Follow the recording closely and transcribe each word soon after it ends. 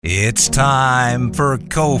It's time for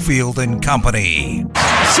Cofield and Company. 6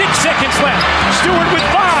 seconds left. Stewart with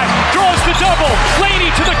 5. Draws the double. Laney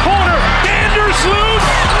to the corner. Vandersloot.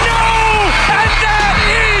 No! And that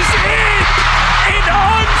is it! An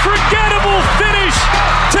unforgettable finish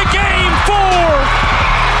to Game 4.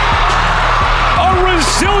 A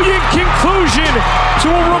resilient conclusion to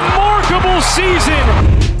a remarkable season.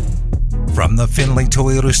 From the Finley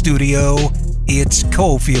Toyota studio, it's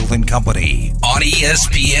Cofield and Company on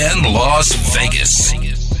ESPN Las Vegas.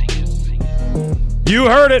 You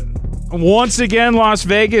heard it. Once again, Las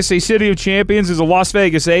Vegas, a city of champions, is the Las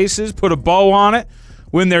Vegas Aces. Put a bow on it.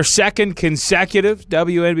 Win their second consecutive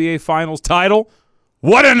WNBA Finals title.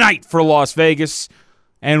 What a night for Las Vegas.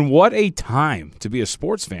 And what a time to be a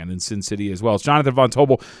sports fan in Sin City as well. It's Jonathan Von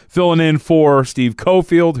Tobel filling in for Steve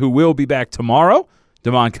Cofield, who will be back tomorrow.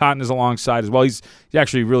 Damon Cotton is alongside as well. He's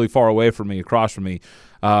actually really far away from me, across from me.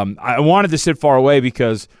 I wanted to sit far away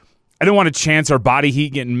because I didn't want to chance our body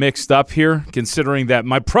heat getting mixed up here, considering that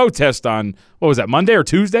my protest on, what was that, Monday or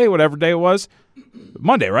Tuesday, whatever day it was?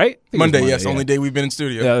 Monday, right? Monday, yes. Yeah. Only day we've been in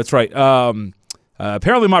studio. Yeah, that's right.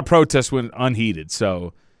 Apparently my protest went unheeded.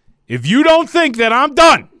 So if you don't think that I'm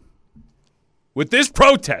done with this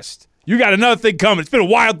protest, you got another thing coming. It's been a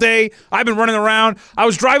wild day. I've been running around. I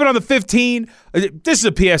was driving on the 15. This is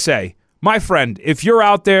a PSA. My friend, if you're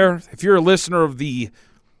out there, if you're a listener of the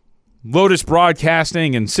Lotus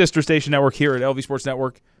Broadcasting and sister station network here at LV Sports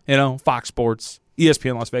Network, Fox Sports,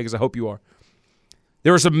 ESPN Las Vegas, I hope you are.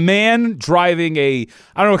 There was a man driving I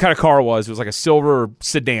don't know what kind of car it was. It was like a silver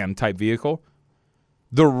sedan type vehicle.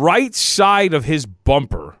 The right side of his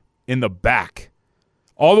bumper in the back,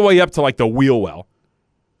 all the way up to like the wheel well,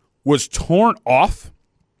 was torn off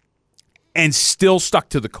and still stuck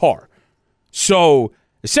to the car. So,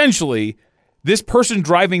 essentially, this person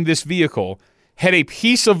driving this vehicle had a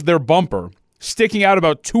piece of their bumper sticking out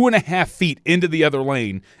about 2.5 feet into the other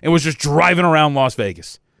lane and was just driving around Las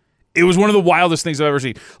Vegas. It was one of the wildest things I've ever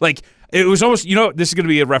seen. Like, it was almost, this is going to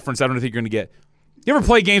be a reference I don't think you're going to get. You ever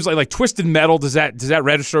play games like Twisted Metal? Does that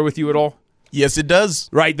register with you at all? Yes, it does.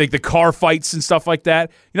 Right, like the car fights and stuff like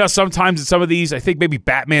that. Sometimes in some of these, I think maybe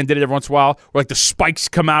Batman did it every once in a while, where like the spikes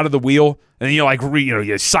come out of the wheel, and then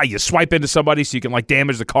you swipe into somebody so you can like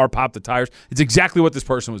damage the car, pop the tires. It's exactly what this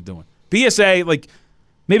person was doing. PSA,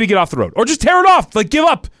 maybe get off the road or just tear it off. Give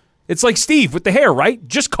up. It's like Steve with the hair, right?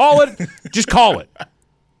 Just call it. Just call it.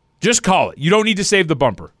 Just call it. You don't need to save the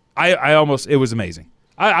bumper. It was amazing.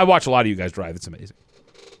 I watch a lot of you guys drive. It's amazing.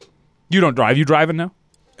 You don't drive. You driving now?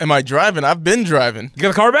 Am I driving? I've been driving. You got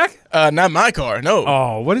the car back? Not my car, no.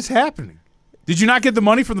 Oh, what is happening? Did you not get the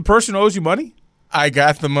money from the person who owes you money? I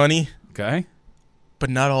got the money. Okay. But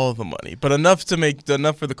not all of the money. But enough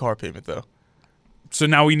for the car payment, though. So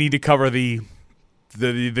now we need to cover the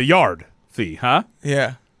yard fee, huh?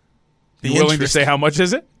 Yeah. You willing to say how much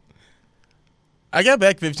is it? I got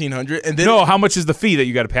back $1,500, and then how much is the fee that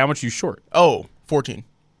you got to pay? How much are you short? Oh, $14.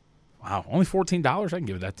 Wow, only $14? I can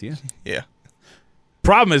give that to you. Yeah.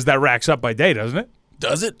 Problem is that racks up by day, doesn't it?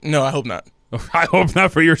 Does it? No, I hope not. I hope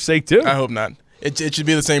not for your sake, too. I hope not. It should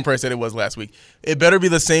be the same price that it was last week. It better be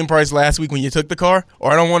the same price last week when you took the car,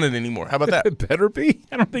 or I don't want it anymore. How about that? It better be.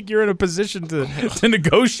 I don't think you're in a position to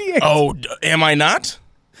negotiate. Oh, am I not?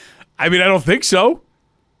 I mean, I don't think so.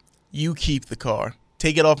 You keep the car.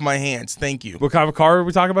 Take it off my hands. Thank you. What kind of a car are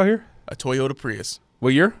we talking about here? A Toyota Prius.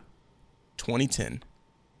 What year? 2010.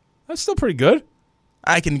 That's still pretty good.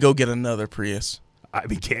 I can go get another Prius. I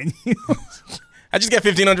mean, can you? I just got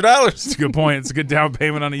 $1,500. It's a good point. It's a good down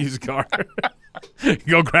payment on a used car.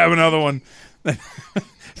 Go grab another one. I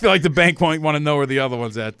feel like the bank won't want to know where the other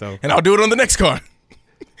one's at, though. And I'll do it on the next car.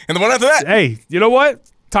 And the one after that. Hey, you know what?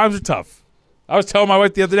 Times are tough. I was telling my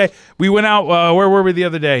wife the other day. We went out. Where were we the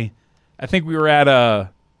other day? I think we were at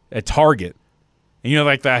Target. And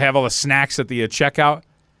I have all the snacks at the checkout.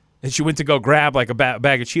 And she went to go grab a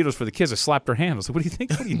bag of Cheetos for the kids. I slapped her hand. I was like, what do you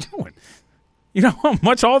think? What are you doing? You know how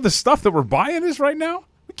much all the stuff that we're buying is right now?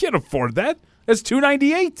 We can't afford that. That's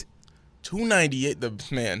 $2.98. $2.98.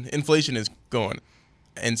 Man, inflation is going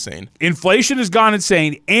insane. Inflation has gone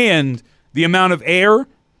insane, and the amount of air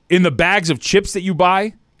in the bags of chips that you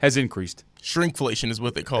buy has increased. Shrinkflation is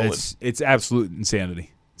what they call it. It's absolute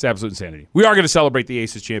insanity. It's absolute insanity. We are going to celebrate the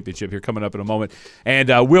Aces Championship here coming up in a moment,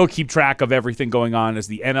 and we'll keep track of everything going on as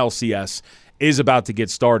the NLCS is about to get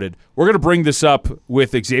started. We're going to bring this up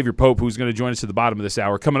with Exavier Pope, who's going to join us at the bottom of this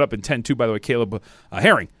hour. Coming up in 10-2, by the way, Caleb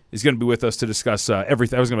Herring is going to be with us to discuss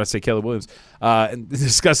everything. I was going to say Caleb Williams. And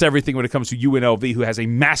discuss everything when it comes to UNLV, who has a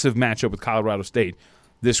massive matchup with Colorado State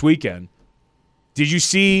this weekend. Did you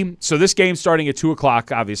see – so this game's starting at 2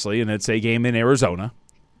 o'clock, obviously, and it's a game in Arizona.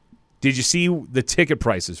 Did you see the ticket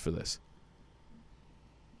prices for this?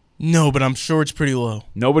 No, but I'm sure it's pretty low.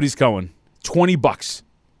 Nobody's going. $20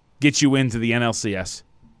 gets you into the NLCS.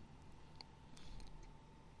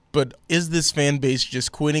 But is this fan base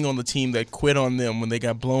just quitting on the team that quit on them when they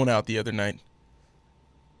got blown out the other night?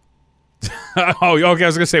 Oh, okay. I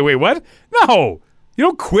was going to say, wait, what? No. You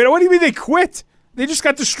don't quit. What do you mean they quit? They just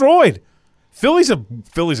got destroyed. Philly's a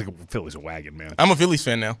wagon, man. I'm a Phillies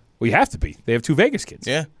fan now. Well, you have to be. They have 2 Vegas kids.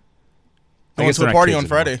 Yeah. I Going guess to they're a not party kids on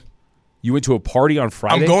anymore. Friday. You went to a party on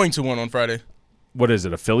Friday? I'm going to one on Friday. What is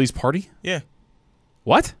it, a Phillies party? Yeah.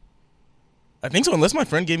 What? I think so, unless my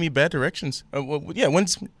friend gave me bad directions.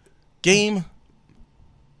 When's game?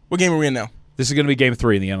 What game are we in now? This is going to be game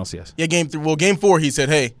 3 in the NLCS. Yeah, game 3. Well, game 4, he said,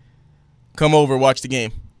 hey, come over, watch the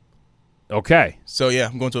game. Okay. So, yeah,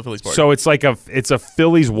 I'm going to a Phillies party. So it's like a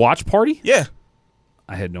Phillies watch party? Yeah.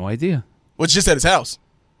 I had no idea. Well, it's just at his house.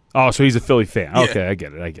 Oh, so he's a Philly fan. Yeah. Okay, I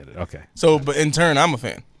get it. Okay. So, but in turn, I'm a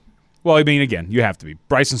fan. Well, I mean, again, you have to be.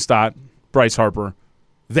 Bryson Stott, Bryce Harper,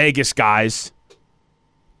 Vegas guys.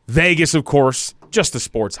 Vegas, of course, just a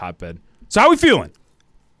sports hotbed. So how we feeling?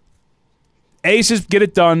 Aces get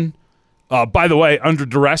it done. By the way, under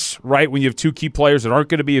duress, right, when you have 2 key players that aren't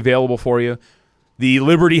going to be available for you, the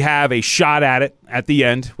Liberty have a shot at it at the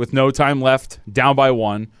end with no time left, down by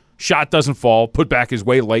 1. Shot doesn't fall. Put back is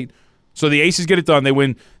way late. So the Aces get it done. They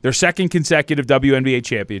win their 2nd consecutive WNBA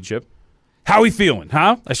championship. How we feeling,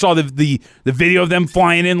 huh? I saw the video of them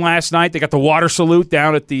flying in last night. They got the water salute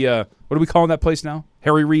down at the, what are we calling that place now?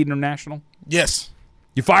 Harry Reid International? Yes.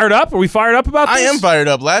 You fired up? Are we fired up about this? I am fired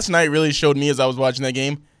up. Last night really showed me as I was watching that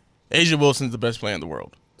game, Asia Wilson's the best player in the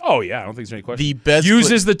world. Oh, yeah. I don't think there's any question. The best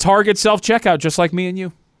Uses the Target self-checkout just like me and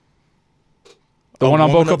you. The one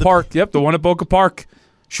on Boca Park. Yep, the one at Boca Park.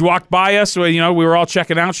 She walked by us. We were all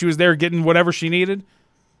checking out. She was there getting whatever she needed.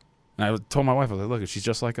 And I told my wife, I was like, look, she's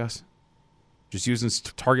just like us. Just using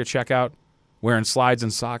Target checkout, wearing slides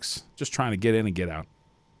and socks, just trying to get in and get out.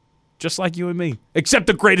 Just like you and me. Except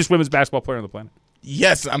the greatest women's basketball player on the planet.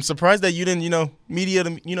 Yes, I'm surprised that you didn't, media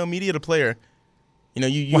the player.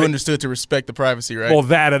 You understood to respect the privacy, right? Well,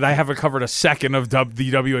 that, and I haven't covered a second of the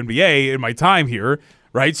WNBA in my time here,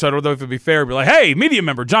 right? So I don't know if it'd be fair to be like, hey, media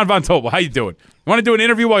member, John Von Tobel, how you doing? You want to do an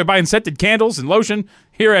interview while you're buying scented candles and lotion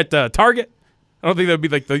here at Target? I don't think that would be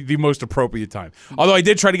like the most appropriate time. Although I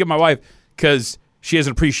did try to get my wife, because she has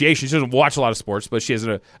an appreciation. She doesn't watch a lot of sports, but she has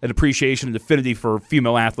an appreciation and affinity for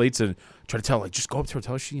female athletes, and try to tell her, just go up to her,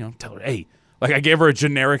 tell her, hey, like I gave her a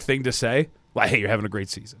generic thing to say, like, hey, you're having a great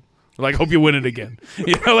season. Like, hope you win it again.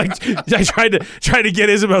 I tried to get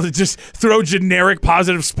Isabel to just throw generic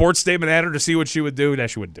positive sports statement at her to see what she would do. Now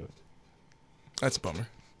she wouldn't do it. That's a bummer.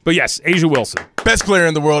 But yes, Asia Wilson, best player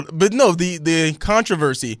in the world. But no, the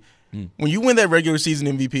controversy when you win that regular season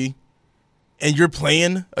MVP and you're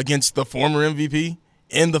playing against the former MVP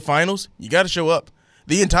in the finals, you got to show up.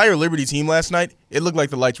 The entire Liberty team last night, it looked like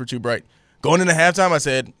the lights were too bright. Going into halftime, I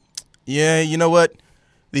said, yeah, you know what?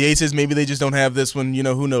 The Aces, maybe they just don't have this one,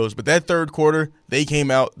 who knows. But that third quarter, they came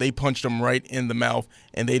out, they punched them right in the mouth,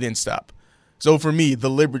 and they didn't stop. So for me, the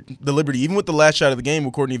Liberty, even with the last shot of the game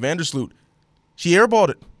with Courtney Vandersloot, she airballed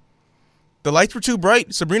it. The lights were too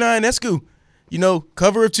bright. Sabrina Ionescu,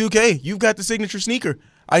 cover of 2K. You've got the signature sneaker.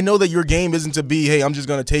 I know that your game isn't to be, hey, I'm just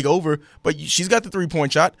going to take over, but she's got the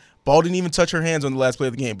three-point shot. Ball didn't even touch her hands on the last play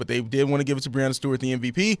of the game, but they did want to give it to Breanna Stewart, the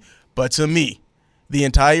MVP. But to me, the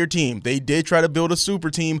entire team, they did try to build a super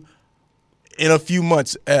team in a few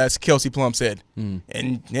months, as Kelsey Plum said.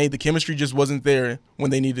 And, hey, the chemistry just wasn't there when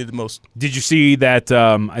they needed it most. did you see that?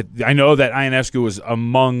 I know that Ionescu was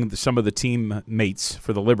among some of the teammates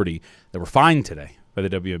for the Liberty that were fined today by the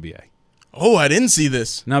WNBA. Oh, I didn't see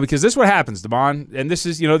this. Now, because this is what happens, Damon, and this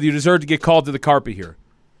is, you deserve to get called to the carpet here.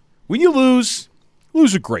 When you lose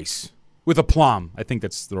with grace, with aplomb. I think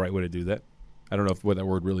that's the right way to do that. I don't know what that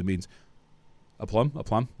word really means.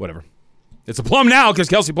 Aplomb, whatever. It's a plum now because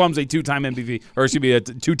Kelsey Plum's a two-time MVP, or excuse me, a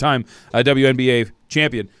two-time WNBA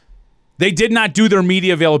champion. They did not do their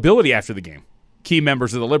media availability after the game. Key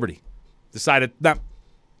members of the Liberty decided, nah,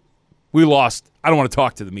 we lost. I don't want to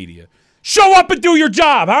talk to the media. Show up and do your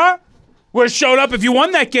job, huh? Would have showed up if you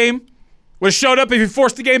won that game. Would have showed up if you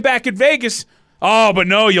forced the game back in Vegas. Oh, but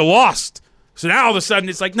no, you lost. So now all of a sudden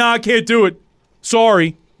it's like, nah, I can't do it.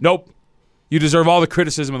 Sorry. Nope. You deserve all the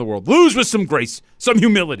criticism in the world. Lose with some grace, some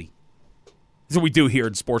humility. That's what we do here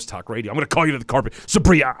in Sports Talk Radio. I'm going to call you to the carpet.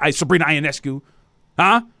 Sabrina Ionescu.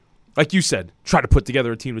 Huh? Like you said, try to put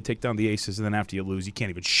together a team to take down the Aces, and then after you lose, you can't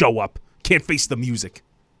even show up. Can't face the music.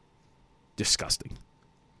 Disgusting.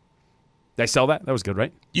 Did I sell that? That was good,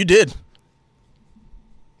 right? You did.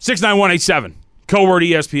 69187. Code word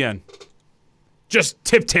ESPN. just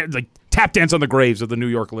tap dance on the graves of the New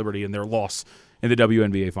York Liberty and their loss in the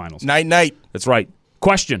WNBA Finals. Night. That's right.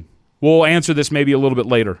 Question. We'll answer this maybe a little bit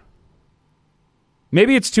later.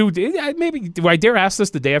 Maybe it's too. Maybe do I dare ask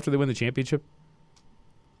this the day after they win the championship?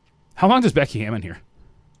 How long does Becky Hammon here?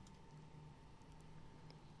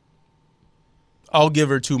 I'll give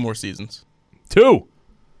her 2 more seasons. 2.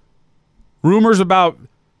 Rumors about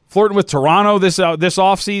flirting with Toronto this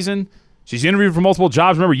offseason. She's interviewed for multiple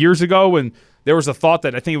jobs. Remember years ago when there was a thought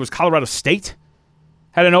that I think it was Colorado State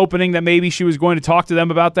had an opening that maybe she was going to talk to them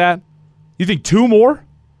about that? You think 2 more?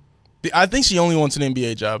 I think she only wants an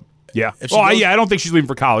NBA job. Yeah. I don't think she's leaving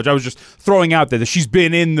for college. I was just throwing out there that she's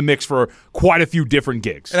been in the mix for quite a few different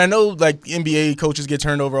gigs. And I know like NBA coaches get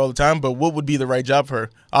turned over all the time, but what would be the right job for her?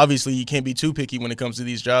 Obviously, you can't be too picky when it comes to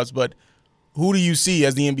these jobs, but who do you see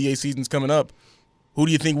as the NBA season's coming up? Who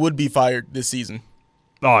do you think would be fired this season?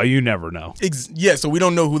 Oh, you never know. Yeah, so we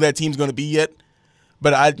don't know who that team's going to be yet.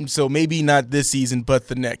 But so maybe not this season, but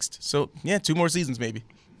the next. So, yeah, 2 more seasons maybe.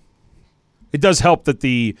 It does help that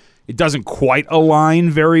it doesn't quite align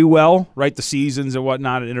very well, right? The seasons and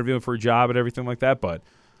whatnot, and interviewing for a job and everything like that. But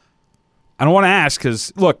I don't want to ask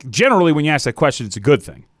because, look, generally when you ask that question, it's a good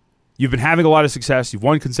thing. You've been having a lot of success. You've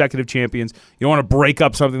won consecutive champions. You don't want to break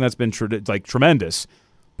up something that's been tremendous.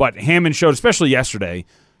 But Hammond showed, especially yesterday,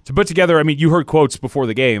 to put together, I mean, you heard quotes before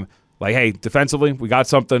the game, like, hey, defensively, we got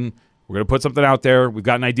something. We're going to put something out there. We've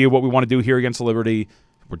got an idea of what we want to do here against the Liberty.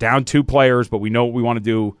 We're down 2 players, but we know what we want to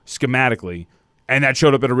do schematically. And that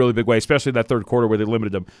showed up in a really big way, especially that third quarter where they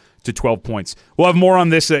limited them to 12 points. We'll have more on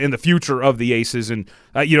this in the future of the Aces. And,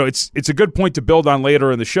 it's a good point to build on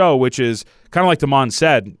later in the show, which is kind of like Damon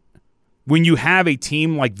said, when you have a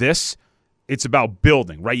team like this, it's about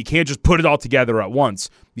building, right? You can't just put it all together at once.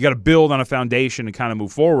 You got to build on a foundation and kind of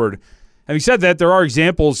move forward. Having said that, there are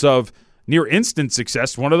examples of near instant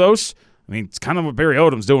success. One of those, I mean, it's kind of what Barry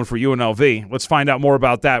Odom's doing for UNLV. Let's find out more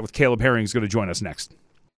about that with Caleb Herring, who's going to join us next.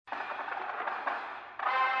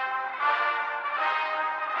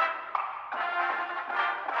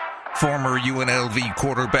 Former UNLV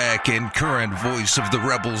quarterback and current voice of the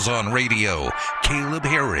Rebels on radio, Caleb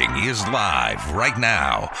Herring is live right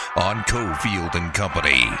now on Cofield and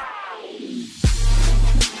Company.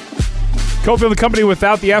 Cofield and Company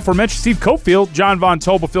without the aforementioned Steve Cofield. John Von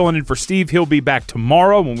Tobel filling in for Steve. He'll be back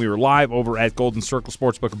tomorrow when we were live over at Golden Circle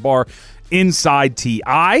Sportsbook and Bar inside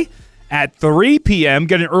TI at 3 p.m.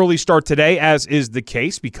 Get an early start today, as is the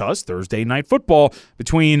case, because Thursday night football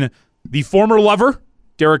between the former lover,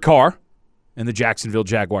 Derek Carr, and the Jacksonville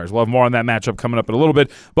Jaguars. We'll have more on that matchup coming up in a little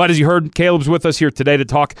bit. But as you heard, Caleb's with us here today to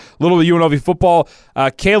talk a little of UNLV football.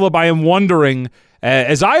 Caleb, I am wondering,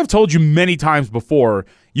 as I have told you many times before,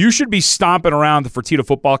 you should be stomping around the Fertitta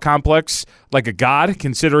football complex like a god,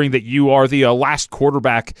 considering that you are the last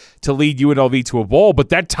quarterback to lead UNLV to a bowl. But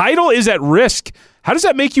that title is at risk. How does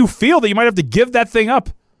that make you feel that you might have to give that thing up?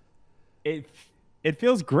 It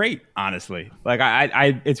feels great, honestly. Like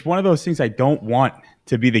I it's one of those things I don't want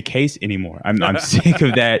to be the case anymore. I'm sick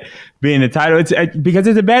of that being the title. It's because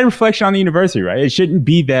it's a bad reflection on the university, right? It shouldn't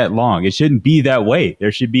be that long. It shouldn't be that way.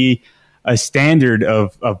 There should be a standard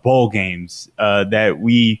of bowl games that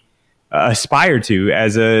we aspire to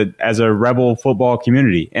as a Rebel football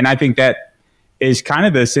community. And I think that is kind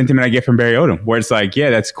of the sentiment I get from Barry Odom, where it's like, yeah,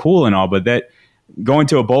 that's cool and all, but that going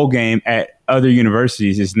to a bowl game at other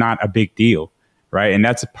universities is not a big deal, right? And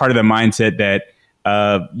that's a part of the mindset that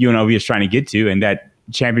UNLV is trying to get to, and that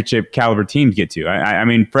championship caliber teams get to. I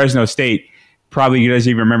mean, Fresno State probably doesn't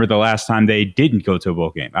even remember the last time they didn't go to a bowl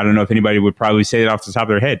game. I don't know if anybody would probably say it off the top of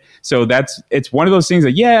their head. So it's one of those things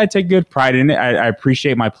that, yeah, I take good pride in it. I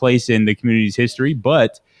appreciate my place in the community's history,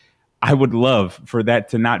 but I would love for that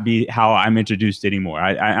to not be how I'm introduced anymore.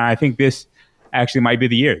 I think this actually might be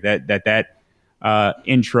the year that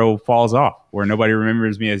intro falls off, where nobody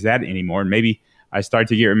remembers me as that anymore. And maybe I start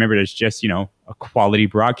to get remembered as just, a quality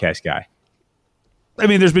broadcast guy. I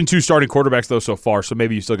mean, there's been 2 starting quarterbacks, though, so far, so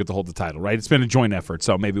maybe you still get to hold the title, right? It's been a joint effort,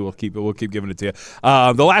 so maybe we'll keep giving it to you.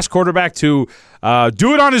 The last quarterback to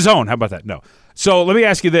do it on his own. How about that? No. So let me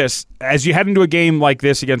ask you this. As you head into a game like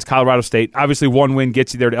this against Colorado State, obviously one win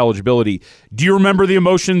gets you there to eligibility. Do you remember the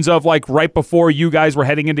emotions of, like, right before you guys were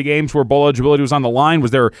heading into games where bowl eligibility was on the line?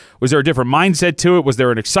 Was there a different mindset to it? Was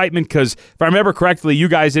there an excitement? Because if I remember correctly, you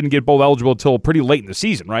guys didn't get bowl eligible until pretty late in the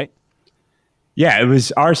season, right? Yeah, it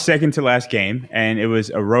was our second to last game, and it was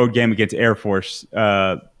a road game against Air Force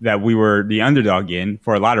that we were the underdog in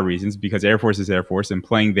for a lot of reasons, because Air Force is Air Force, and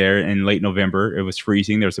playing there in late November, it was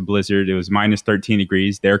freezing. There was a blizzard. It was minus 13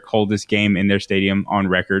 degrees, their coldest game in their stadium on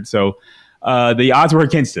record. So the odds were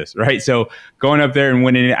against us, right? So going up there and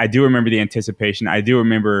winning it, I do remember the anticipation. I do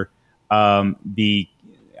remember the,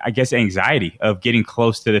 I guess, anxiety of getting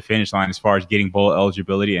close to the finish line as far as getting bowl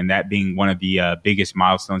eligibility, and that being one of the biggest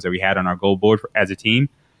milestones that we had on our goal board as a team.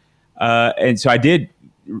 And so I do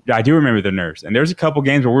remember the nerves. And there's a couple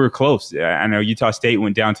games where we were close. I know Utah State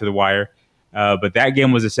went down to the wire, but that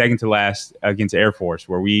game was the second to last against Air Force,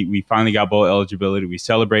 where we finally got bowl eligibility. We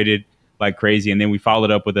celebrated like crazy, and then we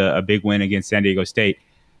followed up with a big win against San Diego State.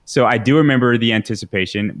 So I do remember the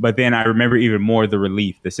anticipation, but then I remember even more the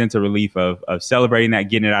relief, the sense of relief of celebrating that,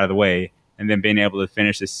 getting it out of the way, and then being able to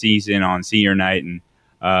finish the season on senior night and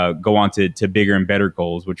go on to bigger and better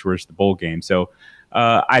goals, which was the bowl game. So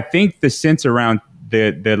I think the sense around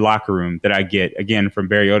the locker room that I get, again, from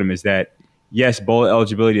Barry Odom is that, yes, bowl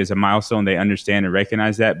eligibility is a milestone. They understand and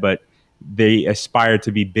recognize that, but they aspire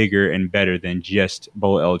to be bigger and better than just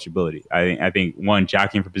bowl eligibility. I think one,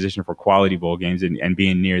 jockeying for position for quality bowl games and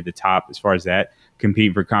being near the top as far as that,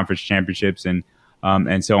 competing for conference championships and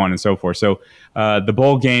so on and so forth. So the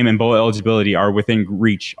bowl game and bowl eligibility are within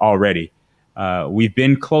reach already. We've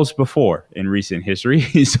been close before in recent history.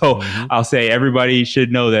 So I'll say everybody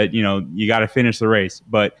should know that, you got to finish the race.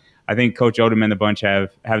 But I think Coach Odom and the bunch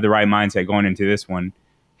have the right mindset going into this one,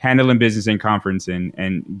 handling business in conference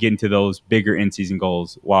and getting to those bigger in-season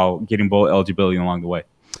goals while getting bowl eligibility along the way.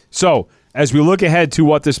 So as we look ahead to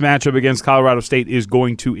what this matchup against Colorado State is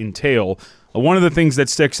going to entail, one of the things that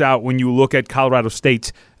sticks out when you look at Colorado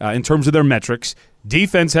State in terms of their metrics,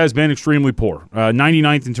 defense has been extremely poor.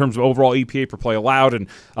 99th in terms of overall EPA per play allowed, and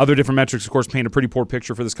other different metrics, of course, paint a pretty poor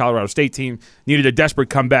picture for this Colorado State team. Needed a desperate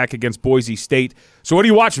comeback against Boise State. So what are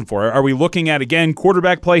you watching for? Are we looking at, again,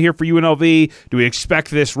 quarterback play here for UNLV? Do we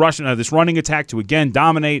expect this running attack to, again,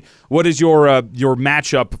 dominate? What is your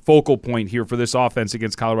matchup focal point here for this offense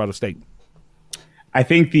against Colorado State? I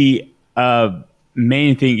think the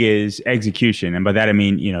main thing is execution, and by that I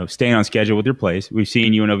mean, staying on schedule with your plays. We've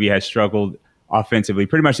seen UNLV has struggled offensively.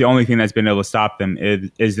 Pretty much the only thing that's been able to stop them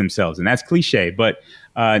is themselves, and that's cliche, but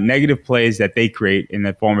negative plays that they create in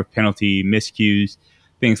the form of penalty, miscues,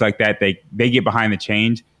 things like that, they get behind the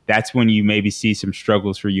chains. That's when you maybe see some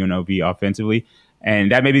struggles for UNLV offensively,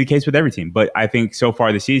 and that may be the case with every team. But I think so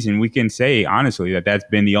far this season, we can say honestly that that's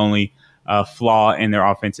been the only flaw in their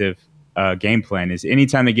offensive game plan, is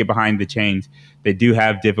anytime they get behind the chains, they do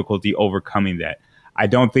have difficulty overcoming that. I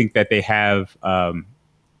don't think that they have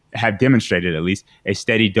demonstrated, at least, a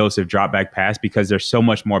steady dose of drop back pass because there's so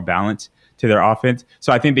much more balance to their offense.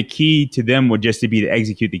 So I think the key to them would just to be to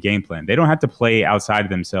execute the game plan. They don't have to play outside of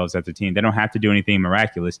themselves as a team. They don't have to do anything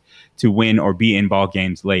miraculous to win or be in ball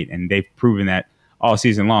games late, and they've proven that all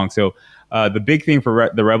season long. So the big thing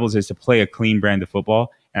for the Rebels is to play a clean brand of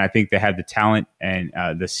football, and I think they have the talent and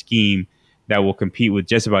the scheme that will compete with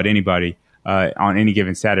just about anybody on any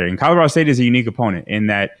given Saturday. And Colorado State is a unique opponent in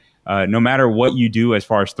that no matter what you do as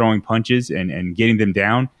far as throwing punches and getting them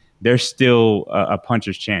down, there's still a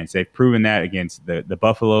puncher's chance. They've proven that against the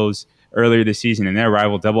Buffaloes earlier this season in their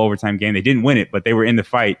rival double overtime game. They didn't win it, but they were in the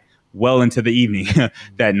fight well into the evening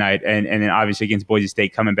that night. And then obviously against Boise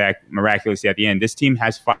State coming back miraculously at the end. This team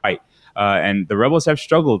has fight. And the Rebels have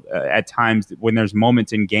struggled at times when there's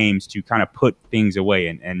moments in games to kind of put things away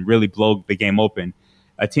and really blow the game open.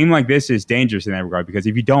 A team like this is dangerous in that regard because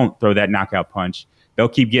if you don't throw that knockout punch, they'll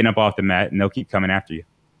keep getting up off the mat and they'll keep coming after you.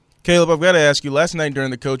 Caleb, I've got to ask you, last night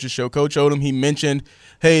during the coaches show, Coach Odom, he mentioned,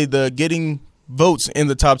 hey, the getting votes in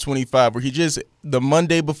the top 25, where the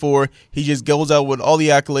Monday before, he just goes out with all the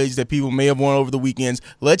accolades that people may have won over the weekends,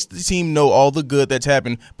 lets the team know all the good that's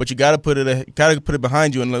happened, but you got to put it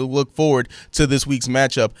behind you and look forward to this week's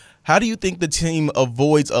matchup. How do you think the team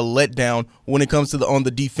avoids a letdown when it comes to on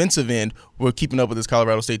the defensive end? We're keeping up with this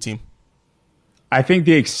Colorado State team. I think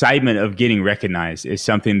the excitement of getting recognized is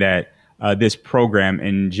something that this program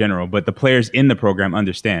in general, but the players in the program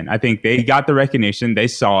understand. I think they got the recognition. They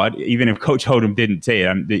saw it, even if Coach Odom didn't say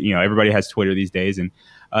it. Everybody has Twitter these days, and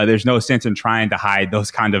there's no sense in trying to hide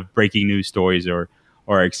those kind of breaking news stories or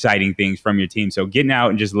exciting things from your team. So getting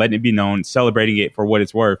out and just letting it be known, celebrating it for what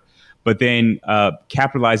it's worth, but then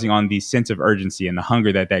capitalizing on the sense of urgency and the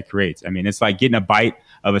hunger that creates. I mean, it's like getting a bite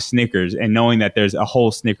of a Snickers and knowing that there's a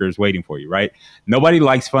whole Snickers waiting for you, right? Nobody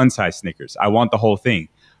likes fun-sized Snickers. I want the whole thing.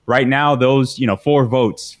 Right now, those 4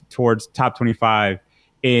 votes towards top 25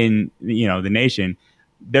 in the nation,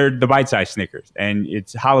 they're the bite-sized Snickers, and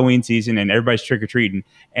it's Halloween season, and everybody's trick-or-treating.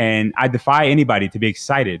 And I defy anybody to be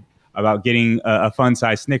excited about getting a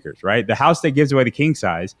fun-sized Snickers. Right, the house that gives away the king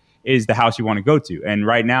size is the house you want to go to, and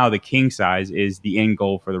right now the king size is the end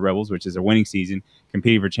goal for the Rebels, which is a winning season,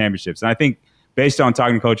 competing for championships. And I think, based on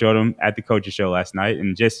talking to Coach Odom at the coaches show last night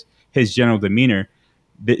and just his general demeanor,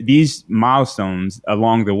 these milestones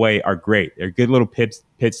along the way are great. They're good little pit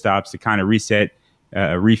stops to kind of reset,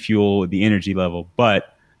 refuel the energy level.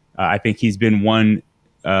 But I think he's been one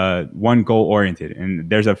goal oriented, and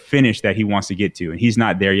there's a finish that he wants to get to, and he's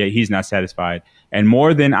not there yet. He's not satisfied. And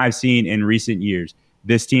more than I've seen in recent years,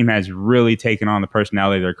 this team has really taken on the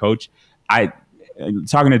personality of their coach.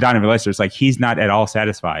 Talking to Donovan Lester, it's like he's not at all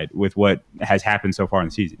satisfied with what has happened so far in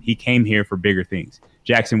the season. He came here for bigger things.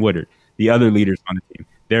 Jackson Woodard, the other leaders on the team,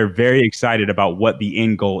 they're very excited about what the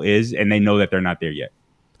end goal is, and they know that they're not there yet.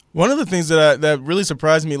 One of the things that really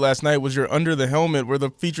surprised me last night was your Under the Helmet, where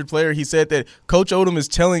the featured player, he said that Coach Odom is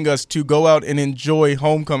telling us to go out and enjoy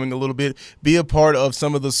homecoming a little bit, be a part of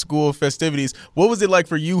some of the school festivities. What was it like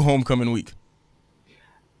for you homecoming week?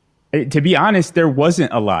 To be honest, there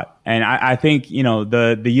wasn't a lot. And I think,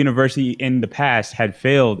 the university in the past had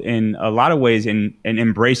failed in a lot of ways in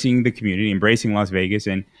embracing the community, embracing Las Vegas,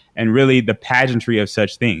 and really the pageantry of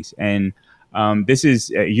such things. And this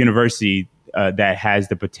is a university that has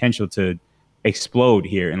the potential to explode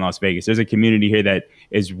here in Las Vegas. There's a community here that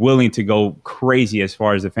is willing to go crazy as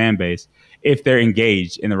far as the fan base if they're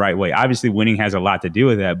engaged in the right way. Obviously, winning has a lot to do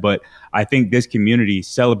with that, but I think this community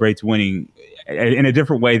celebrates winning in a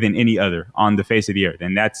different way than any other on the face of the earth.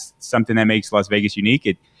 And that's something that makes Las Vegas unique.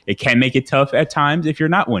 It can make it tough at times if you're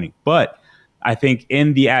not winning. But I think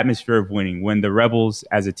in the atmosphere of winning, when the Rebels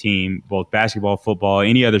as a team, both basketball, football,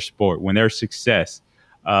 any other sport, when there's success,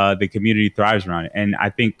 the community thrives around it. And I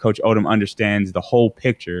think Coach Odom understands the whole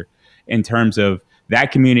picture in terms of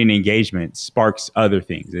that community and engagement sparks other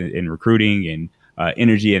things in recruiting and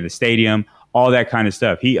energy at the stadium, all that kind of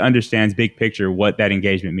stuff. He understands big picture what that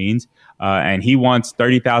engagement means. And he wants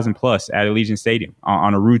 30,000 plus at Allegiant Stadium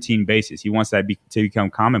on a routine basis. He wants that to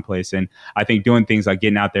become commonplace. And I think doing things like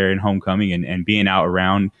getting out there in homecoming and being out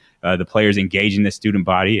around the players, engaging the student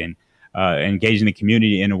body and engaging the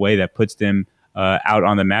community in a way that puts them out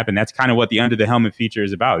on the map. And that's kind of what the Under the Helmet feature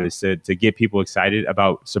is about, is to get people excited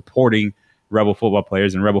about supporting Rebel football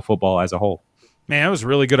players and Rebel football as a whole. Man, that was a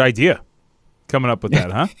really good idea. Coming up with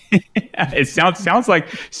that, huh? It sounds like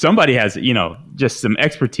somebody has, just some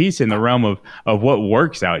expertise in the realm of what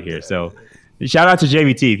works out here. So shout out to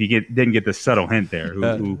JVT if you didn't get the subtle hint there,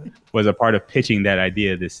 who was a part of pitching that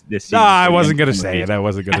idea this season. No, I wasn't going to say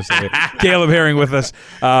it. Caleb Herring with us.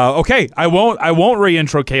 Okay, I won't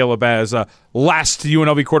re-intro Caleb as last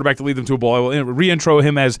UNLV quarterback to lead them to a bowl. I will re-intro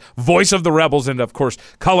him as voice of the Rebels and, of course,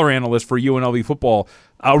 color analyst for UNLV football.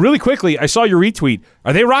 Really quickly, I saw your retweet.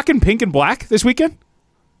 Are they rocking pink and black this weekend?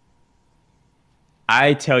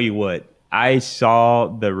 I tell you what, I saw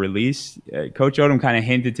the release. Coach Odom kind of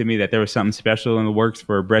hinted to me that there was something special in the works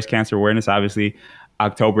for breast cancer awareness. Obviously,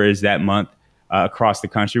 October is that month across the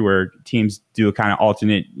country where teams do a kind of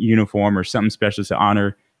alternate uniform or something special to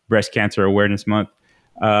honor Breast Cancer Awareness Month.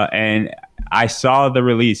 And I saw the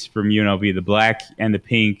release from UNLV, the black and the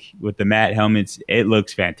pink with the matte helmets. It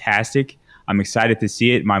looks fantastic. I'm excited to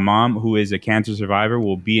see it. My mom, who is a cancer survivor,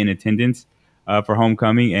 will be in attendance for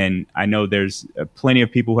homecoming. And I know there's plenty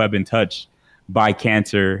of people who have been touched by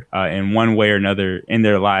cancer in one way or another in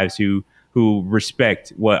their lives who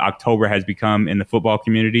respect what October has become in the football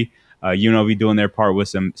community. UNLV doing their part with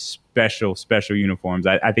some special uniforms.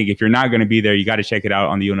 I think if you're not going to be there, you got to check it out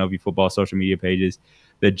on the UNLV football social media pages.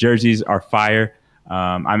 The jerseys are fire.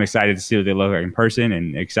 I'm excited to see what they look like in person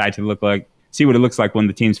and excited to see what it looks like when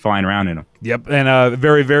the team's flying around in them. Yep, and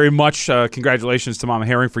very, very much congratulations to Mama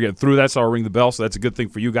Herring for getting through that. So I'll ring the bell, so that's a good thing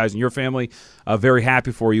for you guys and your family. Very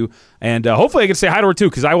happy for you. And hopefully I can say hi to her, too,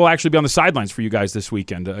 because I will actually be on the sidelines for you guys this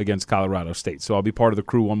weekend against Colorado State. So I'll be part of the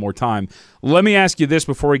crew one more time. Let me ask you this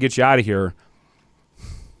before we get you out of here.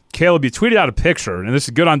 Caleb, you tweeted out a picture, and this is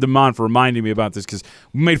good on Damon for reminding me about this because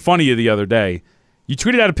we made fun of you the other day. You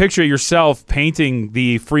tweeted out a picture of yourself painting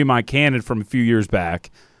the Fremont Cannon from a few years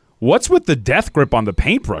back. What's with the death grip on the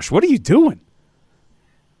paintbrush? What are you doing?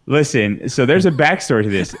 Listen, so there's a backstory to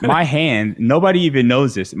this. My hand, nobody even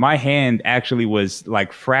knows this. My hand actually was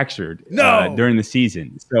fractured during the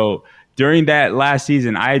season. So during that last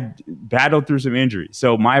season, I battled through some injuries.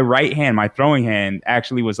 So my right hand, my throwing hand,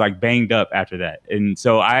 actually was banged up after that. And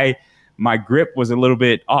so my grip was a little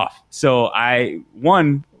bit off. So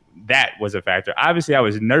that was a factor. Obviously, I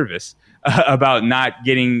was nervous about not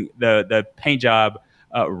getting the paint job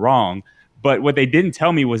wrong. But what they didn't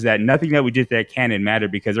tell me was that nothing that we did to that cannon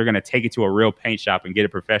mattered because they're going to take it to a real paint shop and get it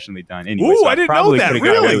professionally done anyway. Ooh, so I didn't know that.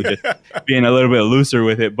 Got away with just being a little bit looser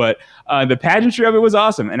with it. But the pageantry of it was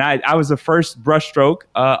awesome. And I was the first brush stroke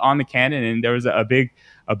on the cannon, and there was a big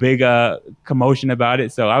a big commotion about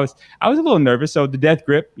it. So I was a little nervous. So the death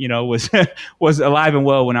grip, was was alive and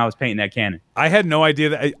well when I was painting that cannon. I had no idea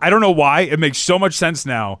that. I don't know why. It makes so much sense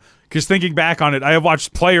now. Because thinking back on it, I have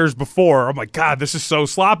watched players before. I'm like, God, this is so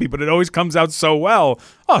sloppy, but it always comes out so well.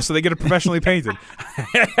 Oh, so they get it professionally painted.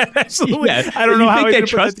 Absolutely. Yeah. I don't know how they put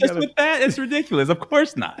trust that us with that. It's ridiculous. Of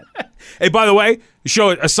course not. Hey, by the way,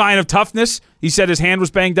 show a sign of toughness. He said his hand was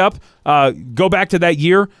banged up. Go back to that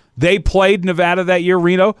year. They played Nevada that year,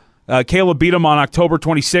 Reno. Caleb beat him on October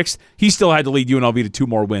 26th. He still had to lead UNLV to 2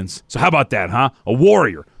 more wins. So how about that, huh? A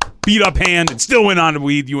warrior. Beat up hand and still went on to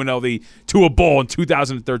lead UNLV to a bowl in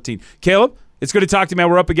 2013. Caleb, it's good to talk to you, man.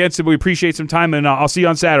 We're up against it. We appreciate some time, and I'll see you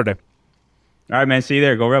on Saturday. All right, man. See you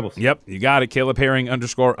there. Go Rebels. Yep, you got it. Caleb Herring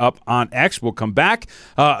 _ up on X. We'll come back.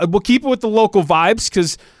 We'll keep it with the local vibes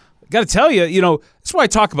because I got to tell you, that's why I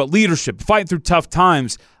talk about leadership, fighting through tough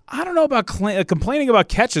times. I don't know about complaining about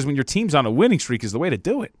catches when your team's on a winning streak is the way to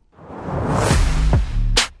do it.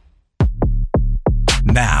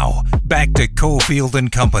 Now, back to Cofield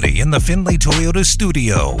and Company in the Findlay Toyota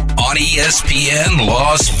studio on ESPN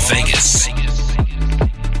Las Vegas.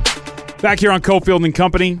 Back here on Cofield and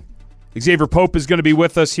Company, Exavier Pope is going to be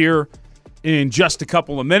with us here in just a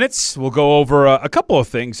couple of minutes. We'll go over a couple of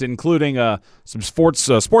things, including some sports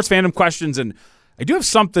fandom questions, and I do have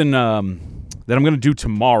something that I'm going to do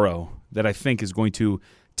tomorrow that I think is going to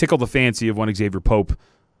tickle the fancy of one Exavier Pope.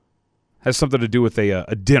 Has something to do with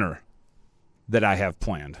a dinner that I have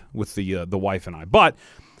planned with the wife and I. But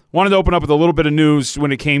wanted to open up with a little bit of news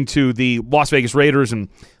when it came to the Las Vegas Raiders and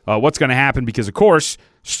what's going to happen because, of course,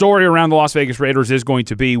 story around the Las Vegas Raiders is going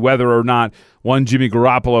to be whether or not one Jimmy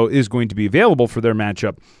Garoppolo is going to be available for their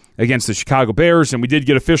matchup against the Chicago Bears. And we did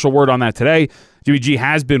get official word on that today. Jimmy G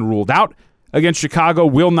has been ruled out against Chicago,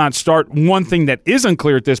 will not start. One thing that is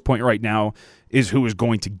unclear at this point right now is who is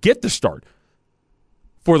going to get the start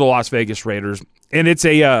for the Las Vegas Raiders. And it's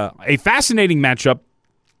a fascinating matchup.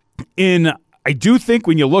 I do think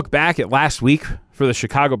when you look back at last week for the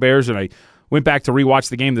Chicago Bears, and I went back to rewatch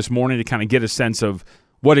the game this morning to kind of get a sense of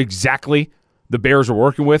what exactly the Bears are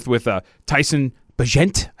working with Tyson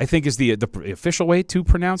Bagent, I think is the official way to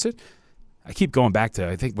pronounce it. I keep going back to,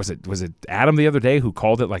 I think, was it Adam the other day who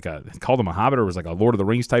called it called him a Hobbit, or was like a Lord of the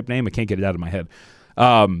Rings type name? I can't get it out of my head.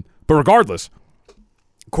 But regardless,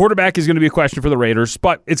 quarterback is going to be a question for the Raiders,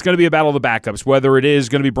 but it's going to be a battle of the backups, whether it is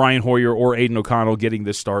going to be Brian Hoyer or Aiden O'Connell getting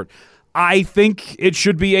this start. I think it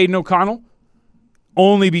should be Aiden O'Connell,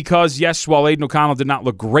 only because, yes, while Aiden O'Connell did not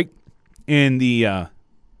look great in the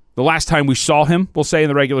last time we saw him, we'll say in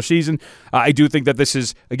the regular season, I do think that this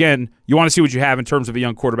is, again, you want to see what you have in terms of a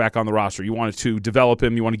young quarterback on the roster. You want to develop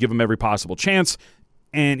him. You want to give him every possible chance.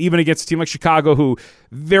 And even against a team like Chicago, who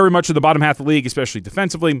very much in the bottom half of the league, especially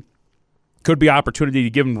defensively, could be opportunity to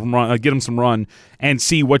get him some run and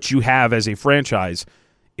see what you have as a franchise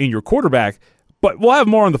in your quarterback. But we'll have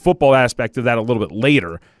more on the football aspect of that a little bit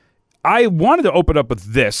later. I wanted to open up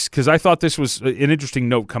with this because I thought this was an interesting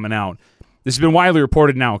note coming out. This has been widely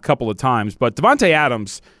reported now a couple of times, but Davante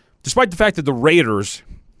Adams, despite the fact that the Raiders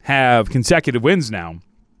have consecutive wins now,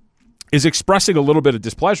 is expressing a little bit of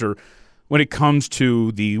displeasure when it comes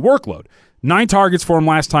to the workload. 9 targets for him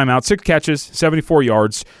last time out, 6 catches, 74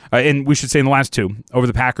 yards, and we should say in the last 2 over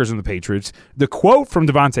the Packers and the Patriots. The quote from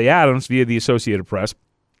Davante Adams via the Associated Press,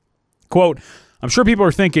 quote, "I'm sure people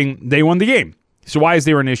are thinking they won the game, so why is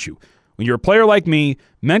there an issue? When you're a player like me,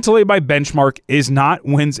 mentally my benchmark is not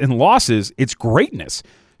wins and losses, it's greatness.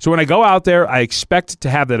 So when I go out there, I expect to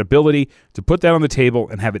have that ability to put that on the table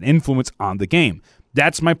and have an influence on the game.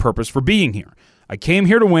 That's my purpose for being here. I came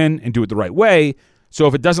here to win and do it the right way. So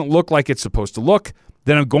if it doesn't look like it's supposed to look,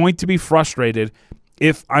 then I'm going to be frustrated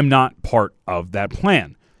if I'm not part of that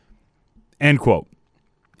plan." End quote.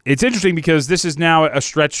 It's interesting because this is now a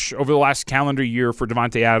stretch over the last calendar year for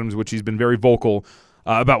Davante Adams, which he's been very vocal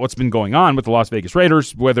about what's been going on with the Las Vegas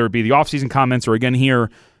Raiders, whether it be the offseason comments or, again, here,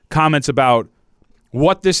 comments about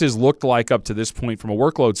what this has looked like up to this point from a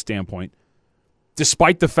workload standpoint,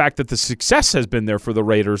 despite the fact that the success has been there for the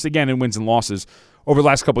Raiders, again, in wins and losses over the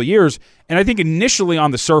last couple of years. And I think initially on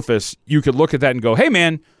the surface, you could look at that and go, hey,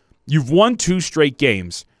 man, you've won 2 straight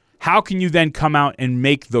games. How can you then come out and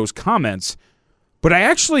make those comments? But I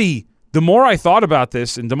actually, the more I thought about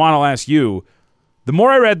this, and Damon, I'll ask you, the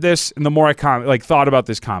more I read this and the more I thought about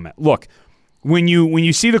this comment. Look, when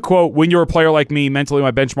you see the quote, "When you're a player like me, mentally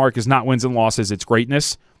my benchmark is not wins and losses, it's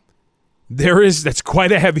greatness," that's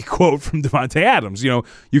quite a heavy quote from Davante Adams.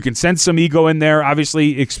 You can sense some ego in there.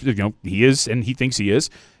 Obviously, he is, and he thinks he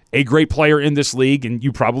is, a great player in this league, and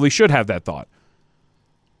you probably should have that thought.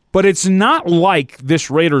 But it's not like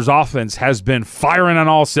this Raiders offense has been firing on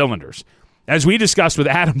all cylinders. As we discussed with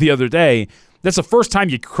Adam the other day, that's the first time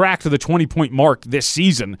you cracked the 20-point mark this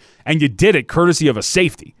season, and you did it courtesy of a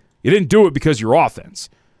safety. You didn't do it because of your offense.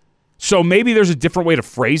 So maybe there's a different way to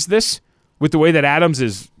phrase this with the way that Adams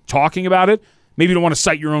is talking about it. Maybe you don't want to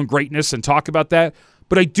cite your own greatness and talk about that.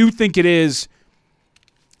 But I do think it is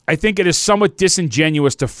somewhat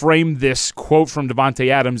disingenuous to frame this quote from Davante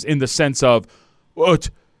Adams in the sense of, what?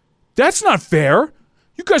 That's not fair.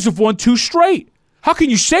 You guys have won 2 straight. How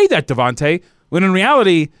can you say that, Davante? When in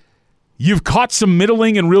reality, you've caught some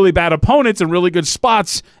middling and really bad opponents in really good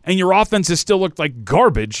spots, and your offense has still looked like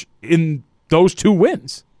garbage in those 2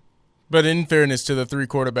 wins. But in fairness to the 3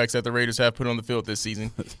 quarterbacks that the Raiders have put on the field this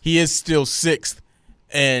season, he is still 6th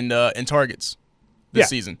in targets this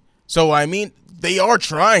season. So, I mean, they are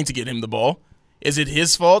trying to get him the ball. Is it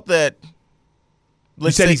his fault that –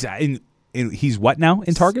 You said he's what now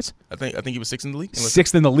in targets? I think he was 6th in the league.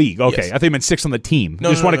 6th in the league. Okay. Yes. I think he meant 6th on the team. No,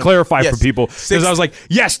 Just want to clarify yes. for people. Because I was like,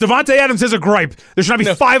 yes, Davante Adams has a gripe. There should not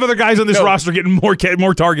be 5 other guys on this roster getting more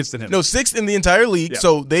targets than him. No, 6th in the entire league,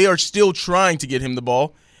 so they are still trying to get him the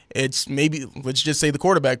ball. It's maybe, let's just say the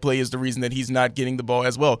quarterback play is the reason that he's not getting the ball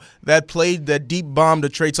as well. That play, that deep bomb to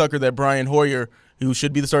Trey Tucker that Brian Hoyer, who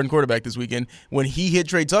should be the starting quarterback this weekend, when he hit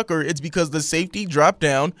Trey Tucker, it's because the safety dropped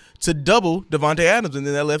down to double Davante Adams, and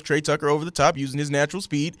then that left Trey Tucker over the top using his natural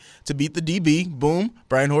speed to beat the DB. Boom,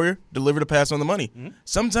 Brian Hoyer delivered a pass on the money. Mm-hmm.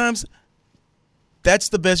 Sometimes that's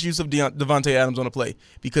the best use of Davante Adams on a play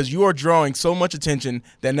because you are drawing so much attention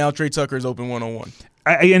that now Trey Tucker is open one-on-one.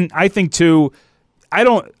 And I think, too, I'm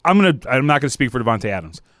not going to speak for Davante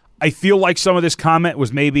Adams. I feel like some of this comment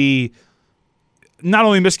was maybe not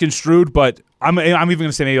only misconstrued, but I'm even going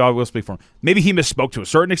to say maybe I will speak for him. Maybe he misspoke to a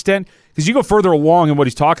certain extent because you go further along in what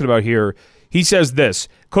he's talking about here. He says this,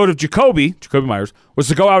 quote, if Jacoby Myers, was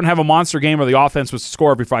to go out and have a monster game where the offense was to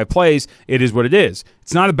score every 5 plays, it is what it is.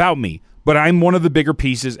 It's not about me, but I'm one of the bigger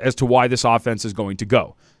pieces as to why this offense is going to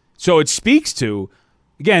go. So it speaks to,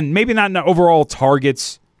 again, maybe not in overall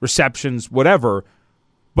targets, receptions, whatever,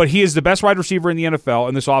 but he is the best wide receiver in the NFL,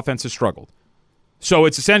 and this offense has struggled. So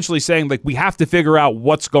it's essentially saying, like, we have to figure out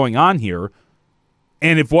what's going on here,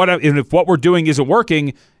 and if what we're doing isn't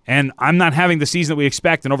working, and I'm not having the season that we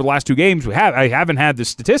expect, and over the last 2 games I haven't had the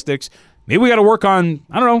statistics, maybe we got to work on,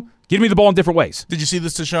 I don't know, getting me the ball in different ways. Did you see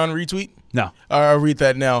this Tashawn retweet? No. I'll read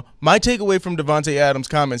that now. My takeaway from Davante Adams'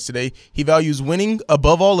 comments today, he values winning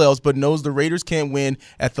above all else, but knows the Raiders can't win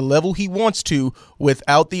at the level he wants to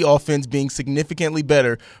without the offense being significantly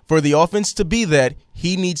better. For the offense to be that,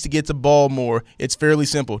 he needs to get the ball more. It's fairly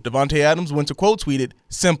simple. Davante Adams went to quote tweeted,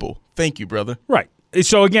 simple. Thank you, brother. Right.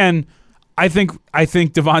 So, again, I think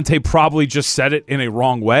Davante probably just said it in a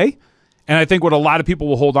wrong way. And I think what a lot of people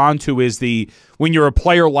will hold on to is when you're a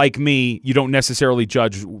player like me, you don't necessarily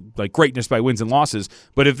judge like greatness by wins and losses.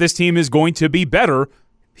 But if this team is going to be better,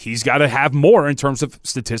 he's got to have more in terms of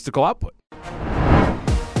statistical output.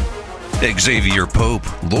 Exavier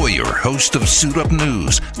Pope, lawyer, host of Suit Up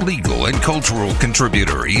News, legal and cultural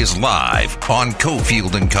contributor. He is live on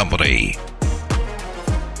Cofield and Company.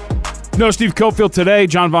 No Steve Cofield today.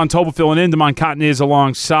 John Von Tobel filling in. Damon Cotton is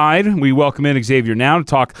alongside. We welcome in Exavier now to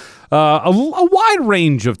talk a wide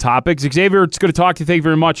range of topics. Exavier, it's good to talk to you. Thank you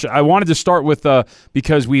very much. I wanted to start with,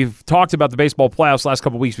 because we've talked about the baseball playoffs last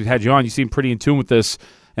couple of weeks. We've had you on. You seem pretty in tune with this.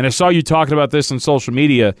 And I saw you talking about this on social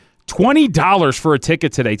media. $20 for a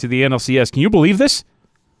ticket today to the NLCS. Can you believe this?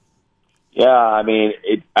 Yeah, I mean,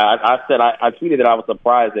 I tweeted that I was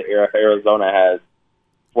surprised that Arizona has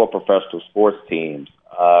 4 professional sports teams.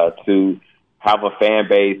 To have a fan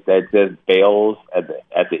base that just bails at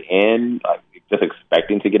the end, just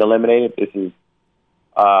expecting to get eliminated, this is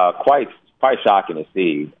quite shocking to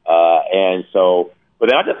see. And so, but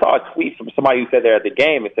then I just saw a tweet from somebody who said they're at the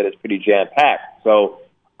game and said it's pretty jam packed. So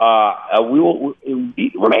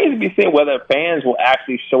it remains to be seen whether fans will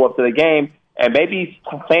actually show up to the game. And maybe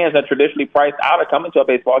fans that traditionally priced out of coming to a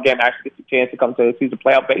baseball game actually get the chance to come to see the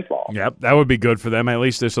playoff baseball. Yep, that would be good for them at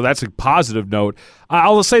least. So that's a positive note.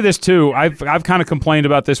 I'll say this too. I've kind of complained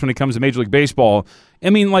about this when it comes to Major League Baseball.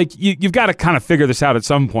 I mean, like you've got to kind of figure this out at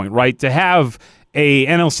some point, right? To have a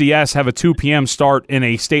NLCS have a 2 p.m. start in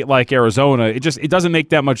a state like Arizona, it doesn't make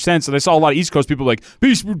that much sense. And I saw a lot of East Coast people like,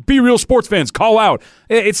 be real sports fans, call out.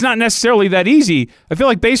 It's not necessarily that easy. I feel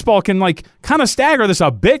like baseball can like kind of stagger this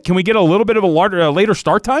a bit. Can we get a little bit of a later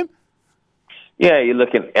start time? Yeah, you're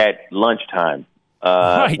looking at lunchtime,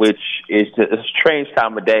 right, which is a strange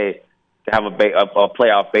time of day to have a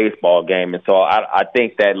playoff baseball game. And so I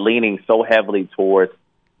think that leaning so heavily towards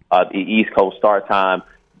the East Coast start time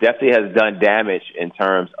definitely has done damage in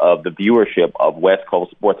terms of the viewership of West Coast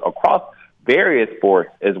sports across various sports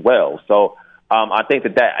as well. So I think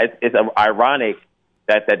that it's ironic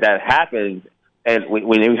that happens, and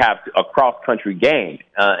when you have a cross country game,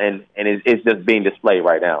 and it's just being displayed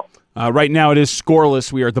right now. Right now, it is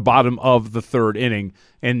scoreless. We are at the bottom of the third inning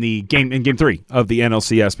in game 3 of the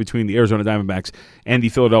NLCS between the Arizona Diamondbacks and the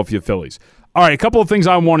Philadelphia Phillies. All right, a couple of things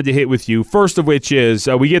I wanted to hit with you. First of which is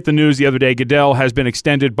we get the news the other day. Goodell has been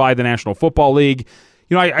extended by the National Football League.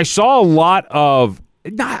 You know, I saw a lot of.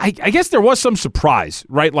 I guess there was some surprise,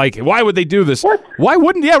 right? Like, why would they do this? What? Why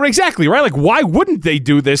wouldn't? Yeah, exactly, right? Like, why wouldn't they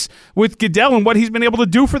do this with Goodell and what he's been able to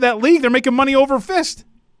do for that league? They're making money over a fist.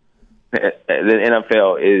 The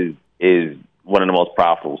NFL is one of the most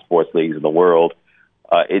profitable sports leagues in the world.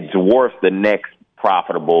 It dwarfs the next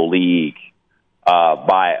profitable league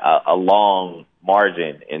by a long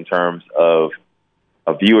margin in terms of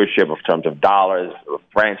viewership, in terms of dollars, of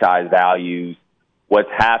franchise values. What's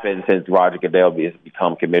happened since Roger Goodell has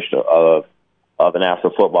become commissioner of the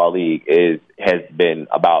National Football League has been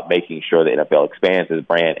about making sure the NFL expands his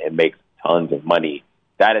brand and makes tons of money.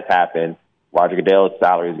 That has happened. Roger Goodell's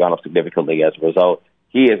salary has gone up significantly as a result.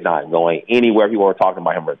 He is not going anywhere. People are talking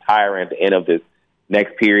about him retiring at the end of this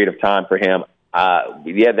next period of time for him.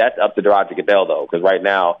 That's up to Roger Goodell, though, because right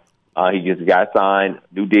now he just got signed,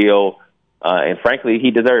 new deal, and frankly,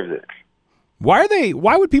 he deserves it. Why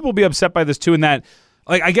would people be upset by this too? In that,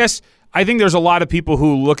 like, I think there's a lot of people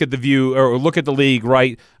who look at the view or look at the league,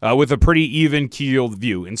 right, with a pretty even-keeled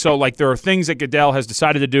view. And so, like, there are things that Goodell has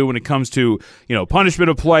decided to do when it comes to,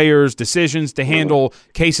 punishment of players, decisions to handle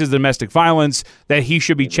cases of domestic violence that he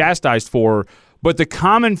should be chastised for. But the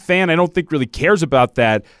common fan, I don't think really cares about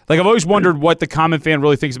that. Like, I've always wondered what the common fan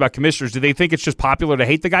really thinks about commissioners. Do they think it's just popular to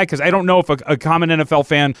hate the guy? Because I don't know if a common NFL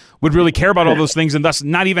fan would really care about all those things and thus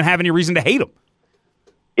not even have any reason to hate him.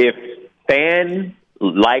 If fans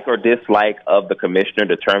like or dislike of the commissioner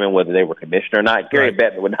determine whether they were commissioner or not, Gary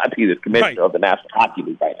Bettman would not be the commissioner of the National Hockey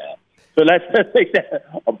League right now. So let's make that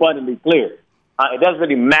abundantly clear. It doesn't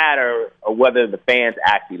really matter whether the fans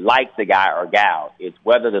actually like the guy or gal. It's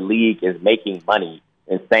whether the league is making money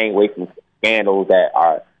and staying away from scandals that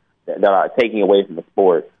are taking away from the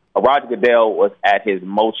sport. Roger Goodell was at his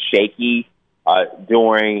most shaky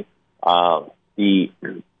during during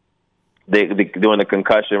the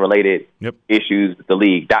concussion-related issues with the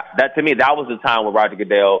league. That to me, that was the time where Roger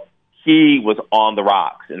Goodell, he was on the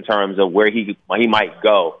rocks in terms of where he might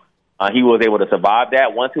go. He was able to survive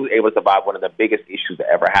that. Once he was able to survive one of the biggest issues that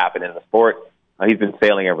ever happened in the sport, he's been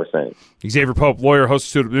sailing ever since. Exavier Pope, lawyer, host of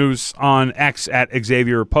Student News on X at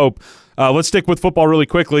Exavier Pope. Let's stick with football really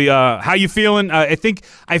quickly. How you feeling? I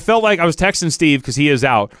felt like I was texting Steve because he is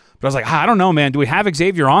out. But I was like, I don't know, man. Do we have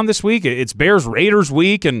Exavier on this week? It's Bears-Raiders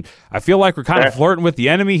week, and I feel like we're kind of flirting with the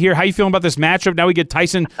enemy here. How you feeling about this matchup? Now we get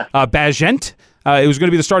Tyson Bagent. It was going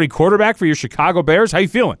to be the starting quarterback for your Chicago Bears. How you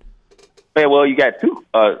feeling? Yeah, well, you got two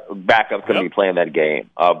backups going to be playing that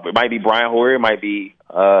game. It might be Brian Hoyer, it might be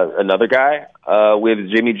another guy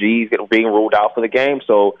with Jimmy G's being ruled out for the game.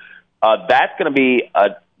 So that's going to be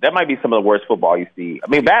that might be some of the worst football you see. I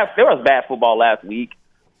mean, there was bad football last week.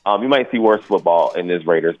 You might see worse football in this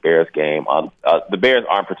Raiders-Bears game. The Bears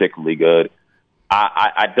aren't particularly good.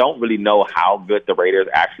 I don't really know how good the Raiders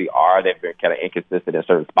actually are. They've been kind of inconsistent in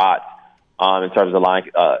certain spots in terms of line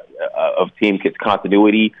of team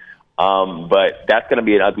continuity. But that's going to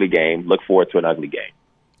be an ugly game. Look forward to an ugly game.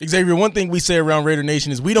 Xavier, one thing we say around Raider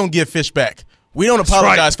Nation is we don't give fish back. We don't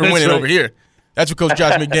apologize for winning over here. That's what Coach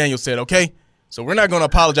Josh McDaniels said, okay? So we're not going to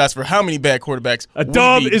apologize for how many bad quarterbacks. A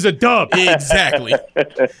dub is a dub. Exactly.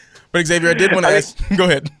 But Xavier, I did want to ask. Go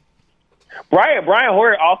ahead. Brian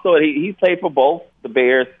Hoyer also, he played for both the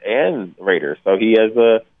Bears and Raiders. So he has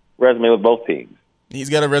a resume with both teams. He's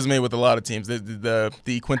got a resume with a lot of teams,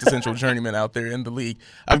 the quintessential journeyman out there in the league.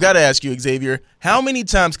 I've got to ask you, Xavier, how many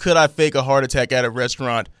times could I fake a heart attack at a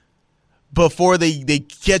restaurant before they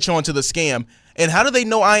catch on to the scam? And how do they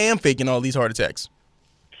know I am faking all these heart attacks?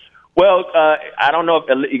 Well, I don't know if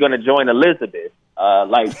you're going to join Elizabeth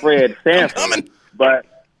like Fred Sanford, but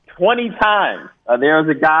 20 times. There was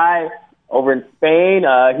a guy over in Spain.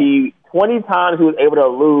 20 times he was able to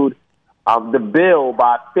elude the bill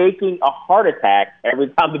by faking a heart attack every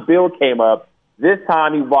time the bill came up. This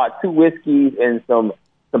time he bought 2 whiskeys and some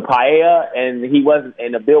paella, and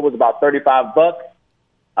the bill was about $35.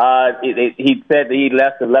 He said that he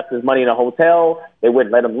left his money in a hotel. They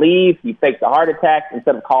wouldn't let him leave. He faked a heart attack.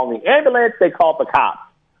 Instead of calling the ambulance, they called the cops.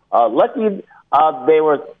 Lucky they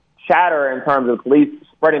were chatter in terms of police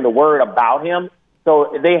spreading the word about him.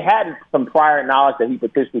 So they had some prior knowledge that he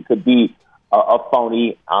potentially could be a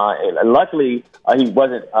phony. And luckily, he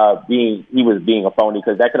wasn't he was being a phony,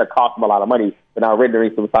 because that could have cost him a lot of money, but now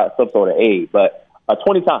rendering some sort of aid. But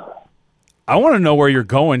 20 times. I want to know where you're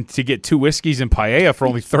going to get 2 whiskeys and paella for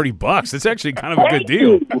only $30. It's actually kind of a good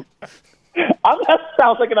deal. That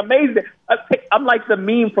sounds like an amazing. I'm like the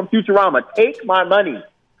meme from Futurama. Take my money,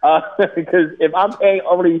 because if I'm paying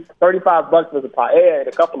only $35 for the paella and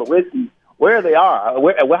a couple of whiskeys, where they are,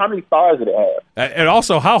 how many stars do they have? And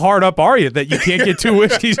also, how hard up are you that you can't get 2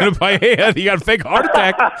 whiskeys and a paella? You got a fake heart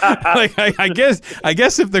attack. Like I guess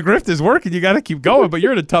if the grift is working, you got to keep going. But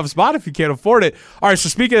you're in a tough spot if you can't afford it. All right. So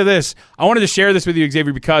speaking of this, I wanted to share this with you,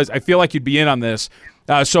 Exavier, because I feel like you'd be in on this.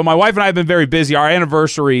 So my wife and I have been very busy. Our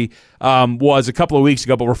anniversary was a couple of weeks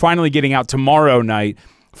ago, but we're finally getting out tomorrow night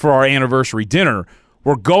for our anniversary dinner.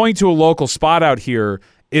 We're going to a local spot out here.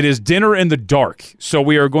 It is dinner in the dark, so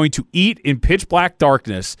we are going to eat in pitch black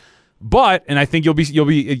darkness. But, and I think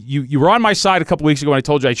you were on my side a couple weeks ago when I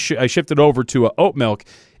told you I shifted over to oat milk.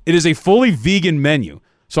 It is a fully vegan menu,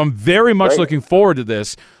 so I'm very much looking forward to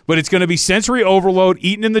this. But it's going to be sensory overload,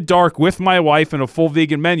 eaten in the dark with my wife, and a full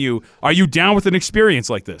vegan menu. Are you down with an experience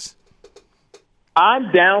like this?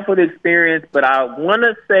 I'm down for the experience, but I want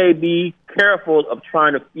to say be careful of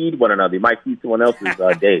trying to feed one another. You might feed someone else's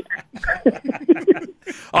date.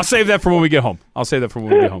 I'll save that for when we get home.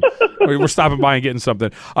 We're stopping by and getting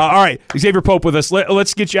something. All right, Exavier Pope with us.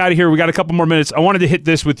 Let's get you out of here. We got a couple more minutes. I wanted to hit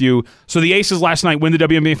this with you. So the Aces last night win the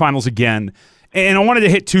WNBA Finals again. And I wanted to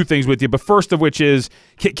hit 2 things with you, but first of which is,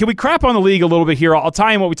 can we crap on the league a little bit here? I'll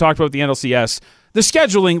tie in what we talked about with the NLCS. The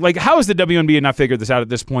scheduling, like, how has the WNBA not figured this out at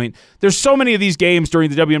this point? There's so many of these games during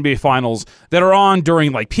the WNBA Finals that are on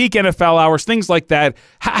during, like, peak NFL hours, things like that.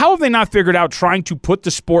 How have they not figured out trying to put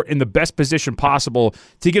the sport in the best position possible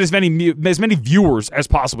to get as many viewers as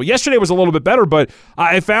possible? Yesterday was a little bit better, but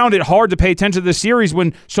I found it hard to pay attention to the series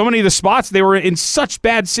when so many of the spots, they were in such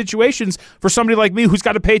bad situations for somebody like me who's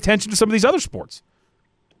got to pay attention to some of these other sports.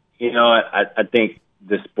 You know, I think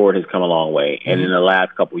the sport has come a long way. And in the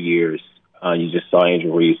last couple of years, you just saw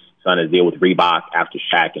Angel Reese trying to deal with Reebok after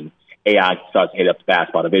Shaq, and AI starts to hit up the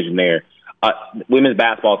basketball division there. Women's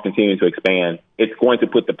basketball is continuing to expand. It's going to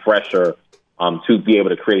put the pressure to be able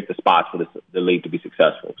to create the spots for the league to be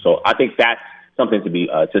successful. So I think that's something to be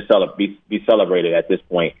celebrated at this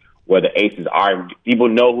point, where the Aces are. People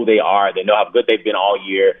know who they are. They know how good they've been all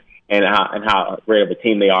year, and how great of a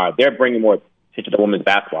team they are. They're bringing more attention to women's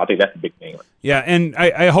basketball. I think that's the big thing. Yeah, and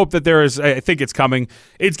I hope that I think it's coming.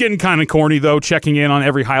 It's getting kind of corny, though, checking in on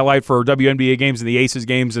every highlight for WNBA games and the Aces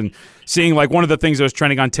games and seeing, like, one of the things that was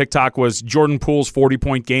trending on TikTok was Jordan Poole's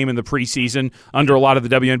 40-point game in the preseason under a lot of the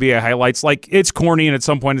WNBA highlights. Like, it's corny, and at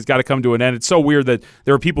some point it's got to come to an end. It's so weird that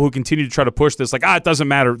there are people who continue to try to push this, like, it doesn't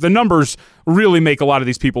matter. The numbers really make a lot of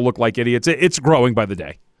these people look like idiots. It's growing by the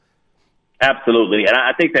day. Absolutely, and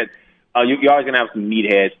I think that you're always going to have some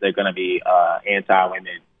meatheads that are going to be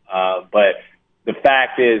anti-women. But the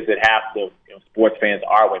fact is that half the sports fans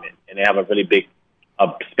are women, and they have a really big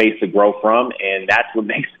space to grow from, and that's what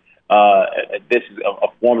makes this a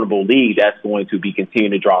formidable league that's going to be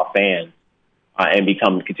continuing to draw fans and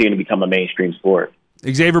continue to become a mainstream sport.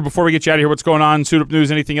 Exavier, before we get you out of here, what's going on? Suit Up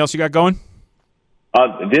News, anything else you got going?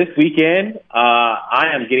 This weekend,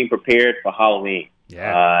 I am getting prepared for Halloween.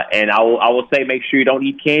 Yeah. And I will say, make sure you don't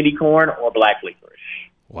eat candy corn or black licorice.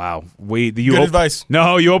 Wow. Good advice.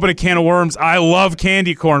 No, you open a can of worms. I love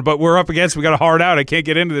candy corn, but we're up against, we got a hard out. I can't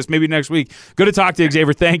get into this. Maybe next week. Good to talk to you,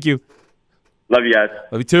 Exavier. Thank you. Love you guys.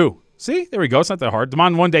 Love you too. See, there we go. It's not that hard.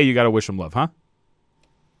 Damon, one day you got to wish him love, huh?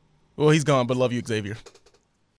 Well, he's gone, but love you, Exavier.